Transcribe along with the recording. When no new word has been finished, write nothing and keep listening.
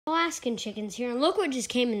Alaskan chickens here, and look what just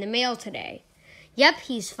came in the mail today. Yep,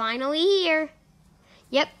 he's finally here.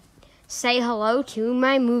 Yep, say hello to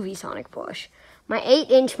my Movie Sonic plush. My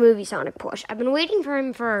 8-inch Movie Sonic plush. I've been waiting for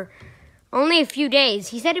him for only a few days.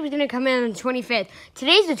 He said he was going to come in on the 25th.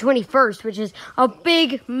 Today's the 21st, which is a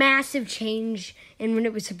big, massive change in when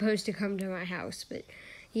it was supposed to come to my house. But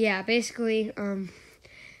yeah, basically,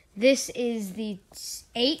 this is the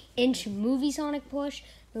 8-inch Movie Sonic plush.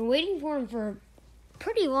 Been waiting for him for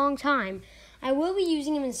pretty long time. I will be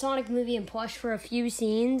using him in Sonic Movie and plush for a few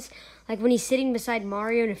scenes, like when he's sitting beside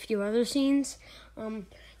Mario and a few other scenes.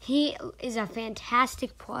 He is a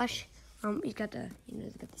fantastic plush. He's got the,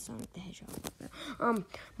 he's got the Sonic the Hedgehog.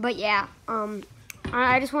 But yeah,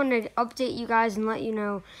 I just wanted to update you guys and let you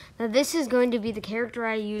know that this is going to be the character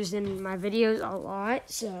I use in my videos a lot.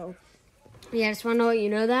 So yeah, I just want to let you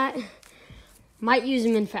know that. Might use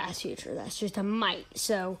him in fast future. That's just a might.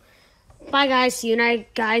 So bye, guys. See you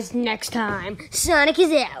guys next time. Sonic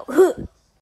is out.